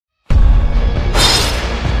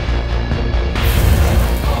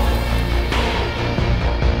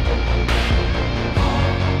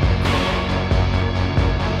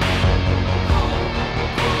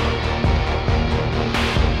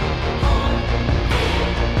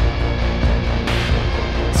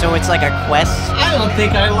So it's like a quest? I don't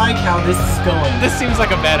think I like how this is going. This seems like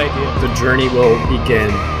a bad idea. The journey will begin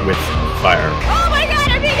with fire. Oh my god,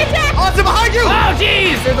 I'm being attacked! Awesome, behind you! Oh,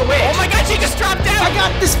 jeez! They're the witch. Oh my god, she just dropped down! I got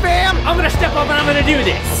this, fam! I'm gonna step up and I'm gonna do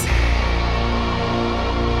this.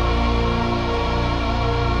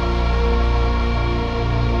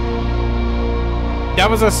 That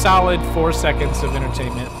was a solid 4 seconds of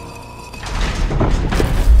entertainment.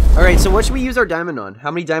 All right, so what should we use our diamond on? How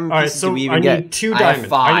many diamond pieces do we even get? I need 2 I diamonds. have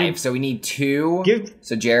 5, so we need 2.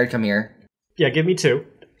 So Jared, come here. Yeah, give me 2.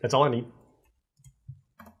 That's all I need.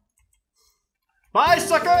 Bye,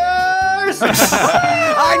 suckers!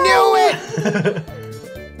 I knew it!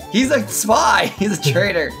 He's a spy. He's a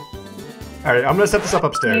traitor. All right, I'm gonna set this up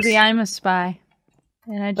upstairs. Maybe I'm a spy.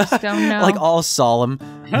 And I just don't know. Like all solemn.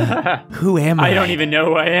 Who am I? I don't even know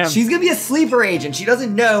who I am. She's gonna be a sleeper agent. She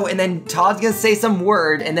doesn't know, and then Todd's gonna say some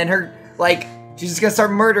word, and then her, like, she's just gonna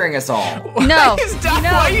start murdering us all. No,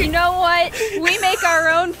 you know what? We make our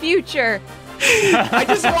own future. I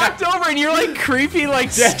just walked over and you're like creepy,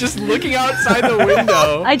 like just looking outside the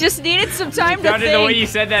window. I just needed some time to Sounded the way think. you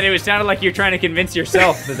said that, it sounded like you're trying to convince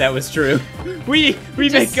yourself that that was true. We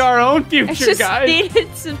make our own I future, just guys.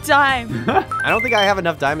 needed some time. I don't think I have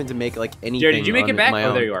enough diamond to make like anything. Jared, did you make on it back? my Oh,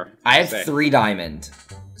 own. there you are. I have 3 diamond,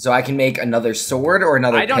 so I can make another sword or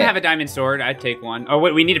another I don't pick. have a diamond sword. I'd take one. Oh,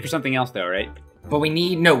 wait, we need it for something else, though, right? But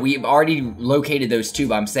we've already located those 2,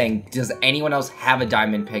 but I'm saying, does anyone else have a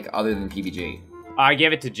diamond pick other than PBG? I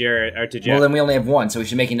gave it to Jared, or to Jeff. Well, then we only have 1, so we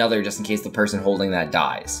should make another just in case the person holding that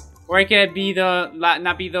dies. Or I could be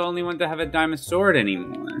not be the only one to have a diamond sword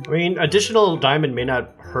anymore. I mean, additional diamond may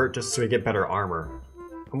not hurt just so we get better armor.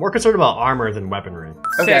 I'm more concerned about armor than weaponry.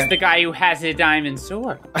 Says the guy who has a diamond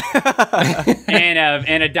sword.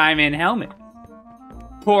 and a diamond helmet.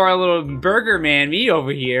 Poor little burger man, me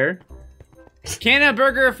over here. Can a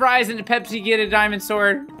burger, fries, and a Pepsi get a diamond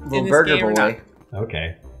sword in this burger game or not? boy.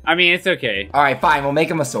 Okay. I mean, it's okay. All right, fine. We'll make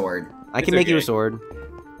him a sword. I can make you a sword.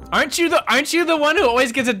 Aren't you the one who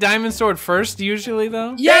always gets a diamond sword first, usually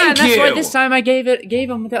though? Yeah, and that's why you. this time I gave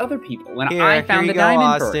them to other people when Here, I found here the you go, diamond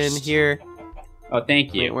Austin. first. Here. Oh,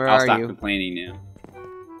 thank you. Wait, where I'll are stop you? complaining now.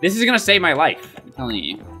 This is gonna save my life. I'm telling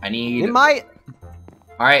you. I need. It might.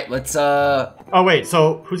 All right, let's. Oh wait,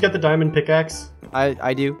 so who's got the diamond pickaxe?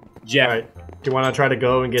 I do. Jeff, All right. Do you want to try to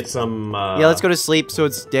go and get some? Yeah, let's go to sleep so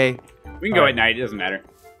it's day. we can go at night. It doesn't matter.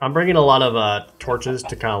 I'm bringing a lot of torches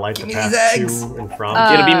to kind of light Give the me path these eggs. to and from.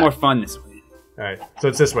 It'll be more fun this way. All right, so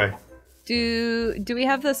it's this way. Do we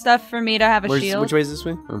have the stuff for me to have a shield? Which way is this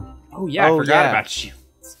way? Oh. Oh yeah, I Oh, forgot yeah. about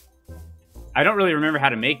shields. I don't really remember how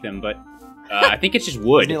to make them, but I think it's just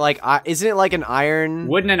wood. Isn't it like an iron?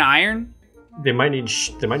 Wood and an iron? They might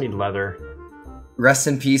need leather. Rest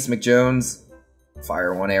in peace, McJones.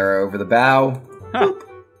 Fire 1 arrow over the bow. Boop.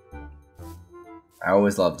 I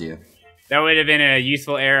always loved you. That would have been a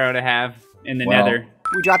useful arrow to have in the nether.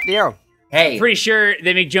 We dropped the arrow. Hey, Pretty sure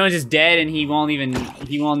that McJones is dead and he won't even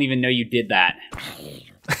know you did that.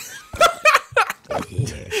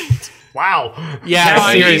 Wow. Yeah, Now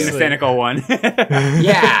I'm being the seriously. cynical one.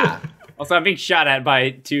 yeah. Also, I'm being shot at by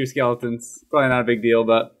 2 skeletons. Probably not a big deal,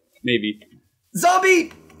 but maybe.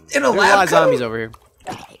 Zombie in a There's a lot lab of zombies over here.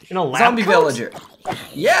 You know, lab Zombie coat? villager.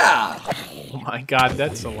 Yeah. Oh my god,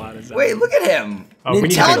 that's a lot of zombies. Wait, look at him. Oh, An we need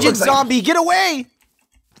to be intelligent looks like- zombie, get away!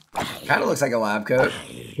 Kind of looks like a lab coat.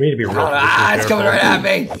 We need to be real. It's coming right at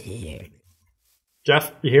me.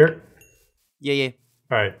 Jeff, you here? Yeah.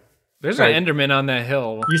 All right. There's Right. an Enderman on that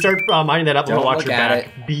hill. You start mining that up. I'm Don't gonna watch look your at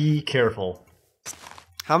back. Be careful.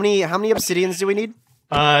 How many obsidians do we need?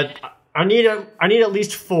 I need at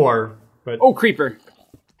least 4. But Oh, creeper.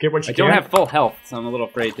 get what you I can. don't have full health, so I'm a little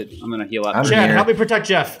afraid that I'm gonna heal up. I'm Chad, here. help me protect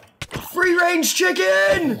Jeff. Free range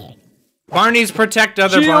chicken. Barneys protect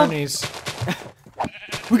other Shield. Barneys.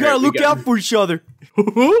 We gotta we look got- out for each other.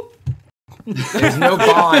 There's no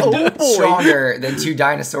bond Oh, boy. stronger than 2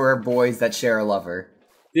 dinosaur boys that share a lover.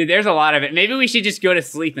 Dude, there's a lot of it. Maybe we should just go to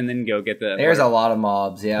sleep and then go get the... There's a lot of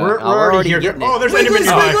mobs. Yeah. We're we're already already here. getting it. Oh, there's Wiggly Enderman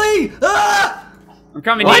nearby. Squiggly! Ah! I'm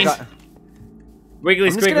coming, What? Dean. Wiggly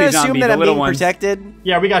I'm just gonna squiggly assume zombie, that the I'm little being ones. protected.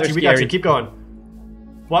 Yeah, we got They're you. We got you. scary. Keep going.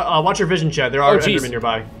 Watch your vision, Chad. There are Oh, jeez. Endermen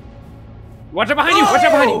nearby. Watch out behind you! Watch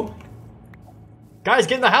out behind you! Oh! Guys,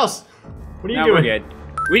 get in the house. What are you No, doing? we're good.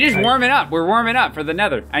 We just warming up. We're warming up for the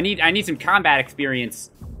nether. I need some combat experience.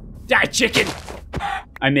 Die, chicken!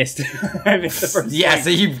 I missed. I missed the first Yeah, swing. so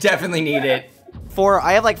you definitely need it.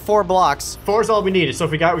 I have like 4 blocks. 4 is all we need. So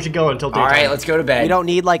if we got, we should go until daytime. All right, let's go to bed. We don't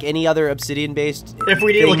need like any other obsidian based. If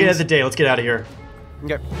we need, look at things. the day. Let's get out of here.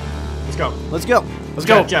 Okay, Let's go. let's go. Let's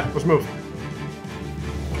go. Jeff, let's move.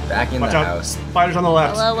 Back in the house. Spiders on the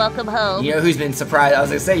left. Hello, welcome home. You know who's been surprised? I was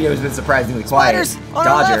gonna say, you know who's been surprisingly quiet? Spiders on the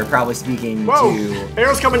Dodger, left. probably speaking Whoa! to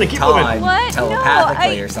Arrows coming to keep Todd moving. What?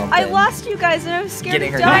 telepathically No, or something. I lost you guys and I was scared Getting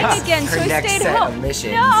of her dying next- again, so her I next stayed set home. of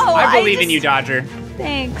missions. No, I believe in just- you, Dodger.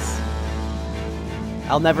 Thanks.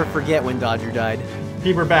 I'll never forget when Dodger died.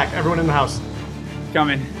 Keep her back. Everyone in the house.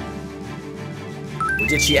 Coming.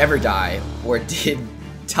 Did she ever die? Or did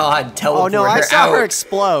Todd teleport Oh no, I her saw out? her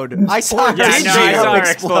explode. I saw her. Yeah, Did no, she I saw ever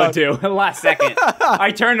her explode too. Last second.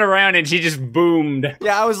 I turned around and she just boomed.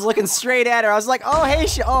 Yeah, I was looking straight at her. I was like, oh, hey,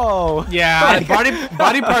 oh. Yeah,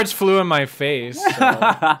 body parts flew in my face. So.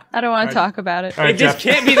 I don't want to talk about it. All right, It just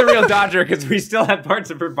Jeff. can't be the real Dodger because we still have parts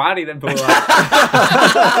of her body that blew up.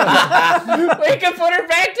 We can put her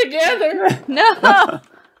back together. No.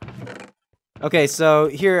 Okay, so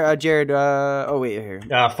here, Jared. Oh wait, here.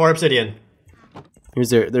 4 obsidian.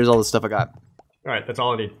 There's all the stuff I got. All right, that's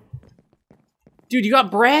all I need. Dude, you got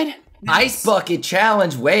bread? Ice bucket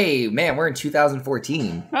challenge. Wait, man, we're in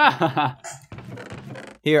 2014.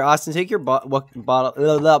 Here, Austin, take your bucket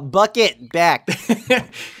back.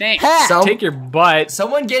 Thanks. Take your butt.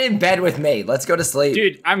 Someone get in bed with me. Let's go to sleep.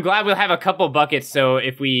 Dude, I'm glad we'll have a couple buckets, so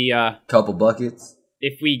if we Couple buckets.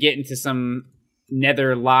 get into some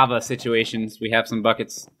nether lava situations, we have some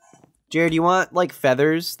buckets. Jared, you want like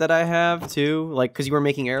feathers that I have too, like because you were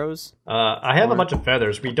making arrows? I have a bunch of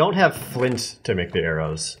feathers. We don't have flint to make the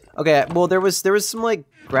arrows. Okay, well there was some like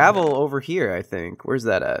gravel over here. I think. Where's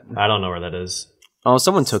that at? I don't know where that is. Oh,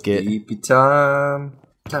 someone took it. Sleepy time.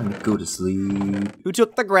 Time to go to sleep. Who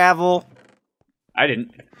took the gravel? I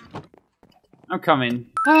didn't. I'm coming.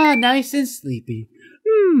 Ah, nice and sleepy.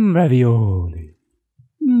 Ravioli.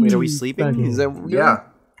 Wait, are we sleeping? Is that what we're doing? Yeah.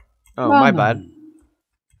 Oh, my bad.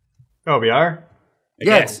 Oh, we are?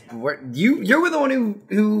 Yes. You're the one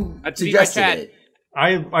who That's me, my suggested chat. it.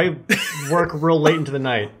 I work real late into the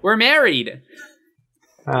night. We're married.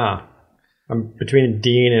 Ah. I'm between a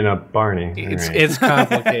Dean and a Barney. It's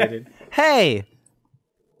complicated. Hey.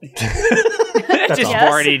 Just all.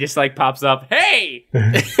 Barney just like pops up. Hey!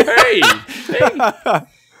 Hey!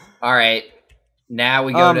 All right. Now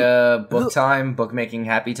we go to book time, bookmaking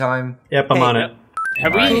happy time. Yep, I'm on it.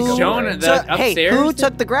 Have we Alright, shown go for it. the upstairs? Hey, who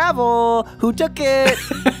took the gravel? Who took it?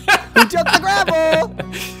 Who took the gravel?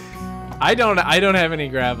 I don't have any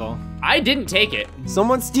gravel. I didn't take it.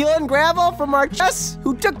 Someone stealing gravel from our chests?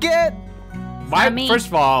 Who took it? Why? me. First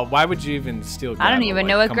of all, why would you even steal gravel? I don't even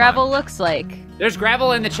know Like, what come gravel on. looks like. There's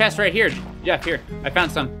gravel in the chest right here. Jeff, here. I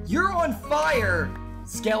found some. You're on fire,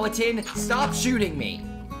 skeleton. Stop shooting me.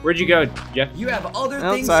 Where'd you go, Jeff? You have other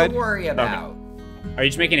Outside. things to worry about. Are you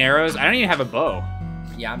just making arrows? I don't even have a bow.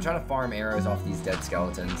 Yeah, I'm trying to farm arrows off these dead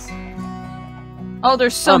skeletons. Oh,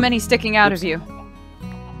 there's so many sticking out of you.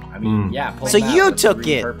 I mean, yeah. Pull So them out, you let's took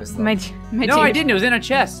it. repurpose them. My No, dude. I didn't. It was in a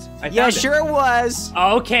chest. I Yeah, found it. sure was.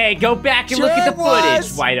 Okay, go back and Sure look at the it was.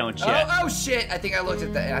 footage. Why don't you? Oh shit! I think I looked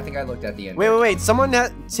at the end. Wait. Someone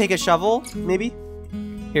take a shovel, maybe?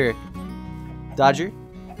 Here. Dodger.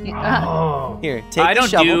 Oh. Here, take I the don't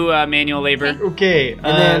shovel. do manual labor. Okay, and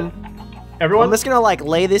then everyone? I'm just gonna like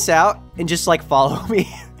lay this out and just like follow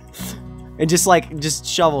me. And just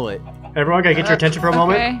shovel it. Everyone gotta get your attention for a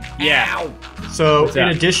moment. Okay. Yeah. So, What's in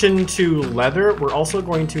that? addition to leather, we're also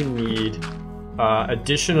going to need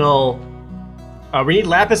additional... we need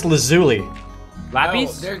lapis lazuli.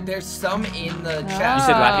 Lapis? There's some in the chest.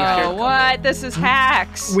 You said lapis, Oh, Jared? what? This is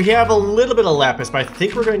hacks. We have a little bit of lapis, but I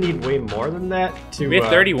think we're going to need way more than that to... We have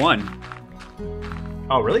 31.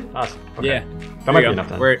 Oh, really? Awesome. Okay. Yeah. That might be enough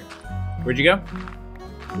then. Where'd you go?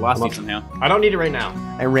 Lost you somehow. I don't need it right now.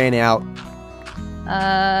 I ran out.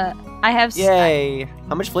 I have. Yay!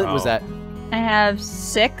 How much flint was Oh. that? I have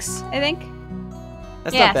 6, I think.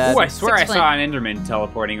 That's Yeah. not bad. Ooh, I swear I 6 saw an Enderman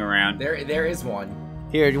teleporting around. There is one.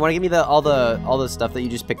 Here, do you want to give me all the stuff that you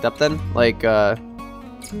just picked up then? Like the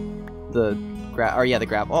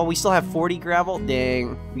gravel. Oh, we still have 40 gravel.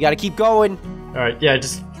 Dang, we gotta keep going. All right, yeah,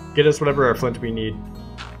 just get us whatever our flint we need.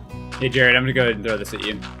 Hey, Jared, I'm gonna go ahead and throw this at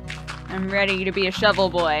you. I'm ready to be a shovel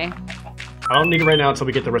boy. I don't need it right now until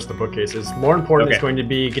we get the rest of the bookcases. More important Okay. is going to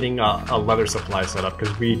be getting a leather supply set up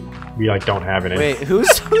because we like don't have any. Wait, who's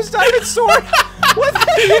diamond sword? What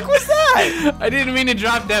the heck was that? I didn't mean to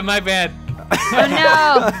drop that. My bad. Oh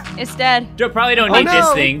no, it's dead. Probably don't Oh, need this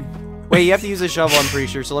no. thing. Wait, you have to use a shovel. I'm pretty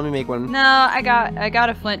sure. So let me make one. No, I got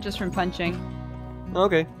a flint just from punching,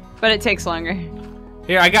 Okay. but it takes longer.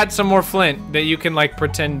 Here, I got some more flint that you can like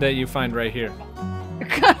pretend that you find right here.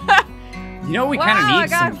 You know, we kind Wow, I of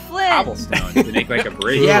got need some flint. cobblestone to make like a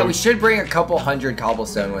bridge. Yeah, we should bring a couple hundred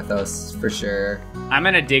cobblestone with us for sure. I'm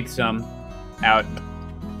gonna dig some out.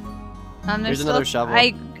 There's There's still, another shovel.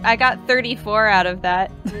 I got 34 out of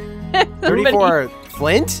that. 34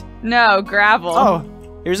 flint? No, gravel.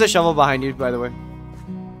 Oh, here's a shovel behind you, by the way.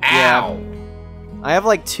 Ow! Yeah. I have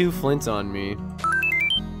like 2 flints on me.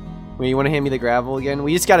 Wait, you want to hand me the gravel again?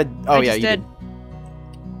 We just gotta. Oh I yeah, just you did. did.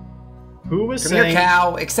 Who was Come saying? here,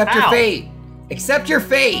 cow. Accept your Ow. fate. Accept your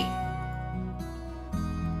fate.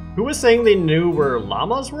 Who was saying they knew where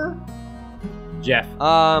llamas were? Jeff.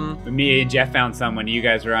 Me and Jeff found someone. You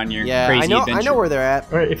guys were on your Yeah, crazy adventure. I know where they're at.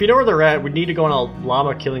 All right, if you know where they're at, we need to go on a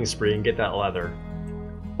llama killing spree and get that leather.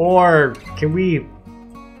 Or can we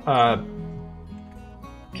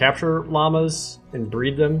capture llamas and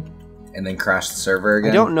breed them? And then crash the server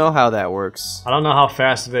again. I don't know how that works. I don't know how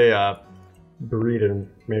fast they breed and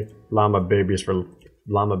make llama babies for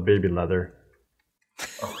llama baby leather.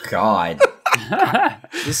 Oh God.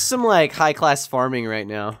 This is some like high class farming right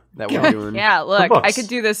now that we're doing. Yeah, look, books. I could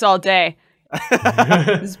do this all day.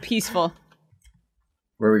 This is peaceful.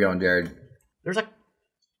 Where are we going, Jared?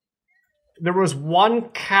 There was one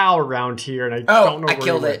cow around here, and I Oh, don't know I where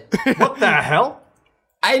killed it it. went. What the hell?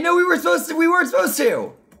 I know we weren't supposed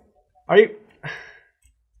to. Are you?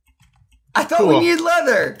 I thought Cool. we needed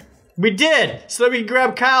leather. We did, so that we can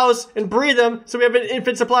grab cows and breed them, so we have an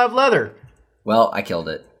infinite supply of leather. Well, I killed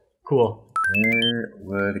it. Cool. Where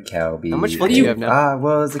would a cow be? How much flint do you have now? I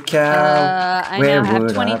was a cow. I Where now have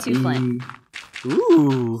would 22 I flint. be?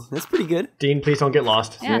 Ooh, that's pretty good. Dean, please don't get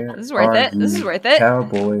lost. Yeah, Where this is worth are it. This you, is worth it.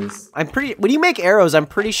 Cowboys. When you make arrows, I'm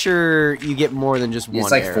pretty sure you get more than just one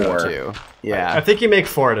It's like arrow 4. too. Yeah. I think you make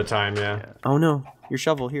 4 at a time, yeah. Oh no, your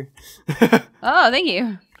shovel here. Oh, thank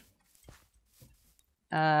you.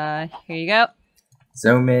 Here you go.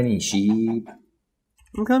 So many sheep.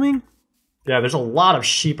 I'm coming. Yeah, there's a lot of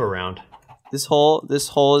sheep around. This hole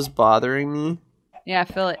is bothering me. Yeah,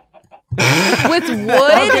 fill it. With wood? Okay,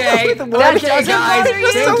 That okay, doesn't guys. bother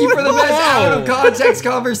you? Thank you for the best out of context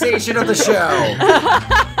conversation of the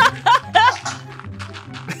show.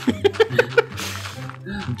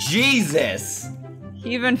 Jesus.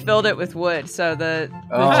 He even filled it with wood, so the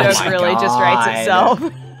Oh joke my really just God. writes itself.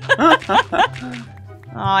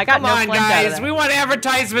 Oh, I got Come no on, flint out of guys. that. We want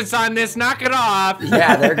advertisements on this. Knock it off.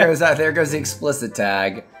 Yeah, there goes the explicit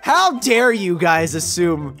tag. How dare you guys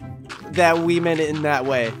assume that we meant it in that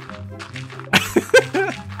way?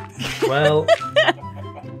 Well,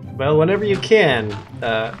 whenever you can.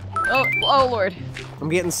 Oh Lord. I'm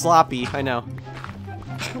getting sloppy. I know.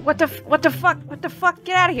 What the fuck? What the fuck?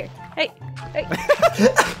 Get out of here. Hey. Hey,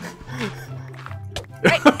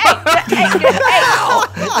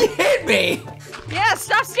 Ow! You hit me! Yeah,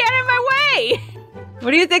 stop standing in my way.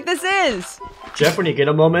 What do you think this is? Jeff, when you get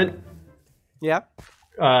a moment, Yeah.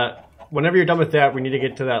 whenever you're done with that, we need to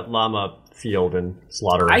get to that llama field and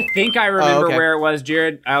slaughter it. I think I remember okay. where it was,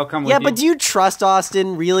 Jared. I'll come with Yeah, you. but do you trust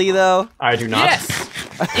Austin really though? I do not. Yes.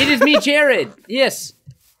 It is me, Jared. Yes.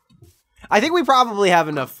 I think we probably have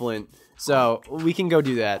enough flint, so we can go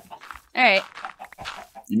do that. All right.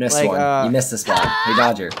 You missed Like, one. You missed the spot. Hey,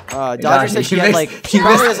 Dodger. Hey, Dodger said she you had missed- like she you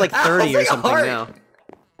probably missed- has like 30 or like a something heart. now.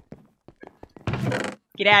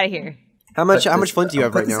 Get out of here. How much flint do you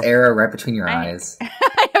have Put right this now? arrow right between your eyes.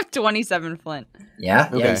 I have 27 flint. Yeah?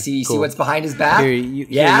 Yeah, Okay, you see cool. what's behind his back? Here, you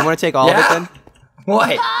want to take all of it then?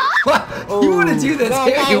 What? What? You want to do this?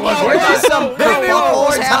 Here, you one more There's time. some Hit me one more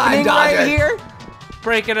time, happening Dodger. right here.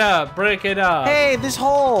 Break it up. Break it up. Hey, this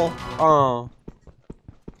hole. Oh,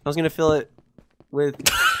 I was gonna fill it with.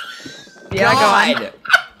 Yeah, go on.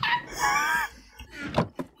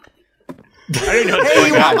 I didn't know what's Hey, going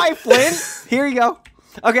you want on. my flint? Here you go.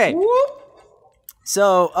 Okay.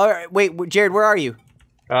 So, all right, wait, Jared, where are you?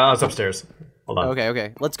 It's upstairs. Hold on.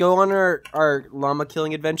 Okay. Let's go on our llama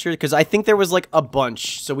killing adventure because I think there was like a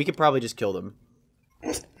bunch, so we could probably just kill them.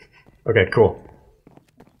 Okay, cool.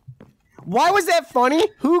 Why was that funny?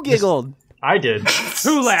 Who giggled? I did.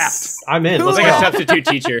 Who laughed? I'm in. It's Let's like a go. substitute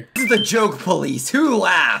teacher. This is the joke police. Who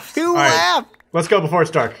laughed? Who right. laughed? Let's go before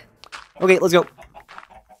it's dark. Okay, let's go.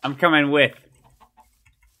 I'm coming with.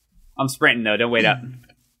 I'm sprinting though. Don't wait up.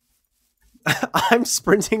 I'm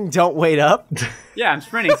sprinting. Don't wait up. Yeah, I'm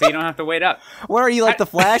sprinting, so you don't have to wait up. What are you like the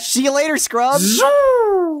Flash? See you later, scrub. Dude,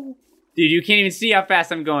 you can't even see how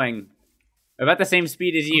fast I'm going. About the same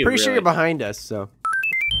speed as you. Pretty sure really. you're behind us. So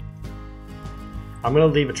I'm gonna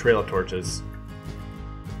leave a trail of torches.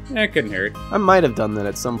 Yeah, it couldn't hurt. I might have done that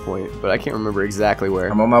at some point, but I can't remember exactly where.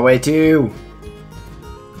 I'm on my way too.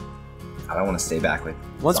 I don't want to stay back with.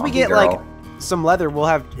 Once we zombie get girl. like some leather, we'll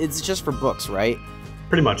have. It's just for books, right?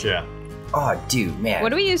 Pretty much, yeah. Oh, dude, man. What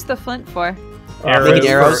do we use the flint for? Making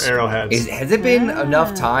arrows? For arrowheads. Has it been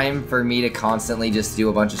enough time for me to constantly just do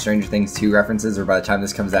a bunch of Stranger Things 2 references, or by the time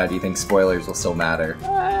this comes out, do you think spoilers will still matter?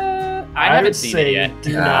 I haven't seen it yet.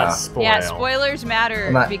 Do not spoil. Yeah, spoilers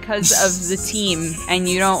matter because of the team, and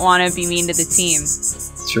you don't want to be mean to the team.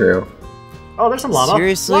 It's true. Oh, there's some llama.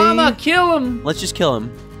 Seriously? Llama, kill him! Let's just kill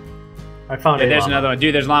him. I found Yeah, a there's llama. another one.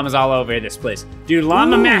 Dude, there's llamas all over this place. Dude,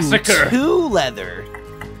 llama massacre! 2 leather.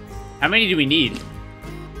 How many do we need?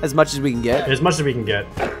 As much as we can get. As much as we can get.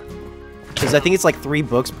 Because I think it's like 3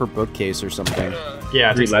 books per bookcase or something.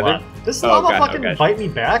 Yeah, it 3 takes a leather? lot. This Oh, llama God, fucking okay. bite me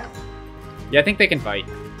back? Yeah, I think they can fight.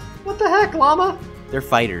 What the heck, llama? They're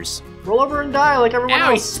fighters. Roll over and die like everyone Ow,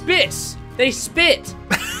 he else. spits! They spit!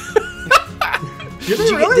 Did Did,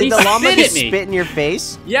 you really? did the llama spit just at me. spit in your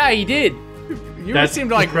face? Yeah, he did. You That's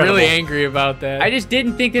seemed like incredible. really angry about that. I just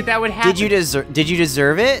didn't think that would happen. Did you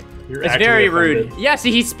deserve it? You're It's actually very offended. rude. Yeah,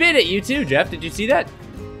 see, he spit at you too, Jeff. Did you see that?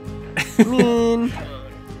 I mean,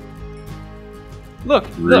 Look,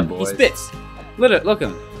 Rude look, boys. he spits. Look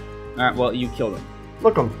him. Alright, well, you killed him.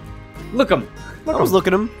 Look him. Look him. I was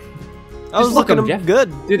looking him. I was look looking 'em, him Jeff.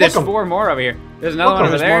 good. Dude, there's Look 'em. 4 more over here. There's another Look one 'em.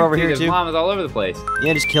 over There's there. more over Dude, here, there's too. llamas all over the place.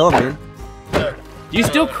 Yeah, just kill him, man. Do you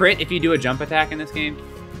still crit if you do a jump attack in this game?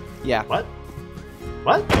 Yeah. What?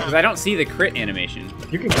 What? Because I don't see the crit animation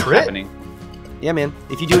You can crit? happening. Yeah, man.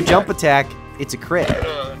 If you do a jump attack, it's a crit.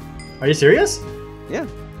 Are you serious? Yeah.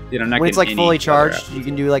 Dude, I'm not When it's getting like fully any charged, color you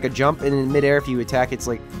can do like a jump, and in midair, if you attack, it's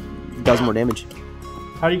like does more damage.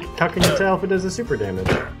 How can you tell if it does the super damage?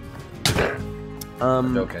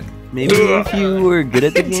 Joking. Maybe if you were good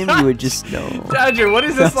at the game, you would just know. Dodger, what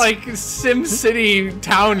is this like Sim City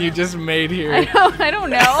town you just made here? I don't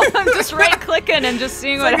know. I'm just right clicking and just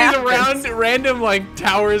seeing It's what like these happens. around random like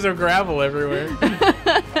towers of gravel everywhere.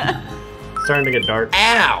 Starting to get dark.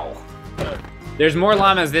 Ow! There's more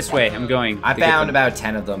llamas this way. I'm going. I to get found them. about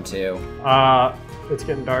 10 of them too. It's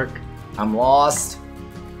getting dark. I'm lost.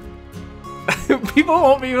 People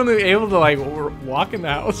won't be even able to like walk in the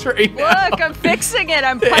house right now. Look, I'm fixing it.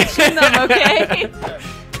 I'm punching them, okay?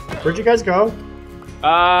 Where'd you guys go? Here,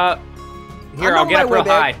 I'm I'll on get my up way real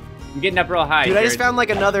back. high. I'm getting up real high. Dude, I just Jared. found like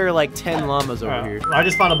another like 10 llamas over here. I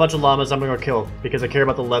just found a bunch of llamas I'm gonna go kill because I care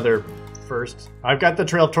about the leather first. I've got the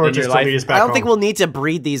trail of torches your to life- lead us back I don't home. think we'll need to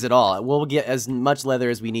breed these at all. We'll get as much leather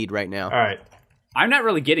as we need right now. Alright. I'm not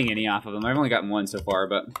really getting any off of them. I've only gotten 1 so far,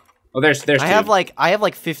 but there's I 2. have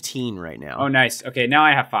like 15 right now. Oh, nice. Okay, now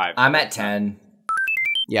I have 5. I'm at 10.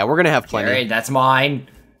 Yeah, we're gonna have plenty. Alright, that's mine.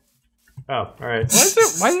 Oh, alright.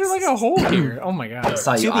 Why is there like a hole here? Oh my god.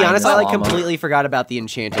 Saw To you be eyeing honest, that I like llama. completely forgot about the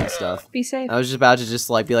enchanting stuff. Be safe. I was just about to just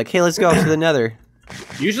like be like, hey, let's go up to the nether.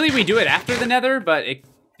 Usually we do it after the nether, but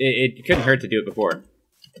it couldn't hurt to do it before.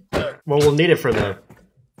 Well, we'll need it for the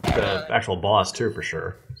actual boss too, for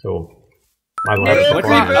sure. So, my leather's What's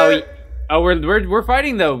required. we're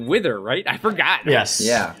fighting the Wither, right? I forgot. Yes.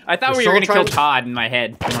 Yeah. I thought We're we were gonna still kill trying to- Todd in my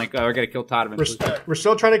head. I'm like, oh, we're gonna kill Todd eventually. We're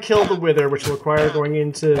still trying to kill the Wither, which will require going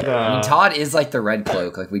into the... I mean, Todd is like the red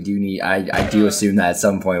cloak. Like, we do need... I do assume that at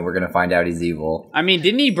some point we're gonna find out he's evil. I mean,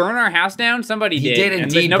 didn't he burn our house down? Somebody He did. did and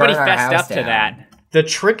indeed nobody burn our fessed house up to down. that. The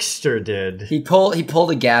trickster did. He pulled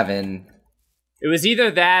a Gavin. It was either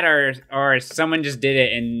that or someone just did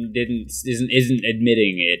it and isn't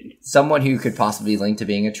admitting it. Someone who could possibly link to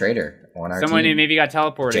being a traitor on our Someone who team. maybe got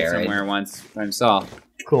teleported Jared. somewhere once. I saw.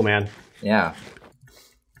 Cool, man. Yeah.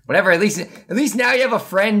 Whatever, at least now you have a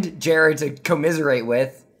friend, Jared, to commiserate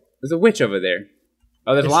with. There's a witch over there.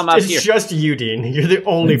 Oh, there's a llama up It's here. just you, Dean. You're the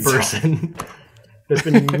only person that's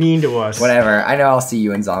been mean to us. Whatever, I know I'll see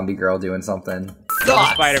you and Zombie Girl doing something. There's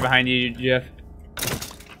a spider behind you, Jeff.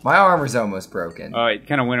 My armor's almost broken. Oh, it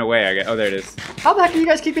kind of went away. I guess. Oh, there it is. How the heck do you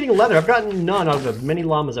guys keep eating leather? I've gotten none out of the many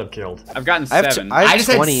llamas I've killed. I've gotten I have 7. I just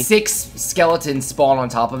 20. had 6 skeletons spawn on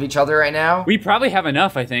top of each other right now. We probably have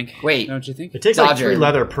enough, I think. Wait. Don't you think? It takes like Dodger. 3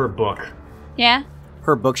 leather per book. Yeah?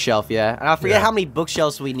 Per bookshelf, yeah. And I forget Yeah. how many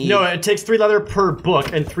bookshelves we need. No, it takes 3 leather per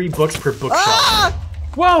book and 3 books per bookshelf. Ah!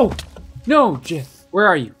 Whoa! No, Jeff. Where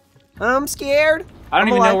are you? I'm scared. I don't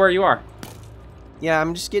I'm even alive. know where you are. Yeah,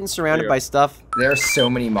 I'm just getting surrounded There you by are. stuff. There are so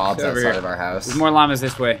many mobs Get over outside here. of our house. There's more llamas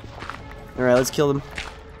this way. All right, let's kill them.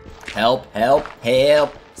 Help, help,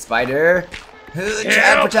 help. Spider.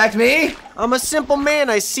 Chad, protect me. I'm a simple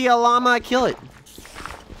man. I see a llama, I kill it.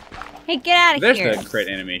 Hey, get out of There's here. the crit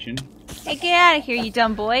animation. Hey, get out of here, you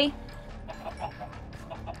dumb boy.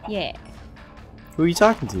 Yeah. Who are you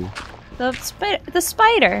talking to? The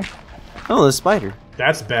spider. Oh, the spider.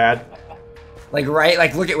 That's bad. Like, right?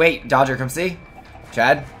 Like, look at... Wait, Dodger, come see.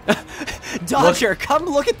 Chad? Dodger, come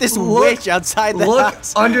look at this witch outside the Look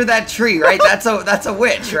house. under that tree, right? That's a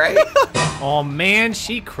witch, right? Oh man,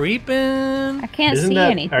 she creeping. I can't Isn't see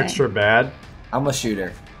that anything. extra bad? I'm a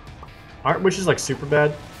shooter. Aren't witches like super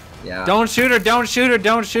bad? Yeah. Don't shoot her, don't shoot her,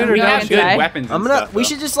 don't shoot her, We don't have shoot good her. weapons and I'm gonna. stuff, We though.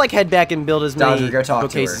 should just like head back and build as Dodger, many go talk to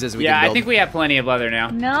bookcases her. as we Yeah, can build. I think we have plenty of leather now.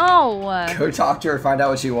 No. Go talk to her, find out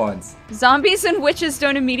what she wants. Zombies and witches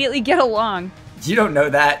don't immediately get along. You don't know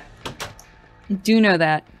that. I do know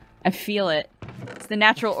that. I feel it. It's the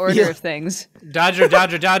natural order of things. Dodger,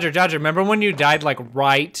 Dodger, Dodger, Dodger. Remember when you died like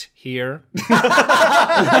right here?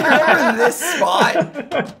 Remember this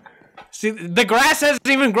spot? See, the grass hasn't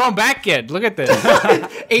even grown back yet. Look at this.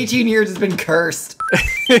 18 years has been cursed.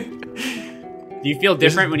 Do you feel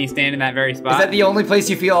different when you stand in that very spot? Is that the only place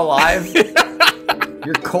you feel alive?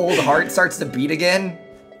 Your cold heart starts to beat again?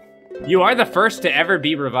 You are the first to ever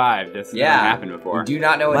be revived. This never happened before. You do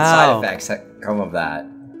not know what Wow. side effects come of that.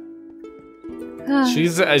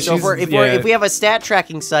 She's So if we have a stat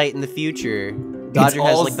tracking site in the future, Dodger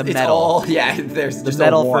has like the medal. There's The just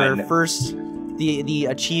medal a one. for first, the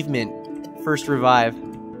achievement, first revive.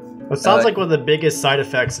 It sounds like one of the biggest side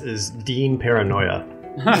effects is Dean paranoia.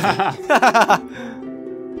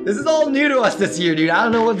 This is all new to us this year, dude. I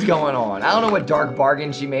don't know what's going on. I don't know what dark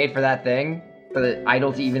bargain she made for that thing, for the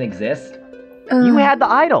idol to even exist. You had the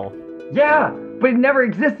idol. Yeah, but it never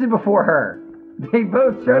existed before her. They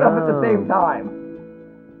both showed up at the same time.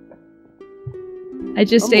 I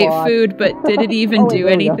just ate food, but did it even do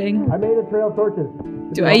anything? I made a trail of torches.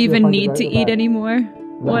 Do I even need to eat anymore?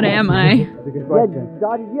 What am I?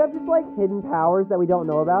 Dodger, do you have just like hidden powers that we don't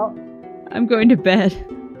know about? I'm going to bed.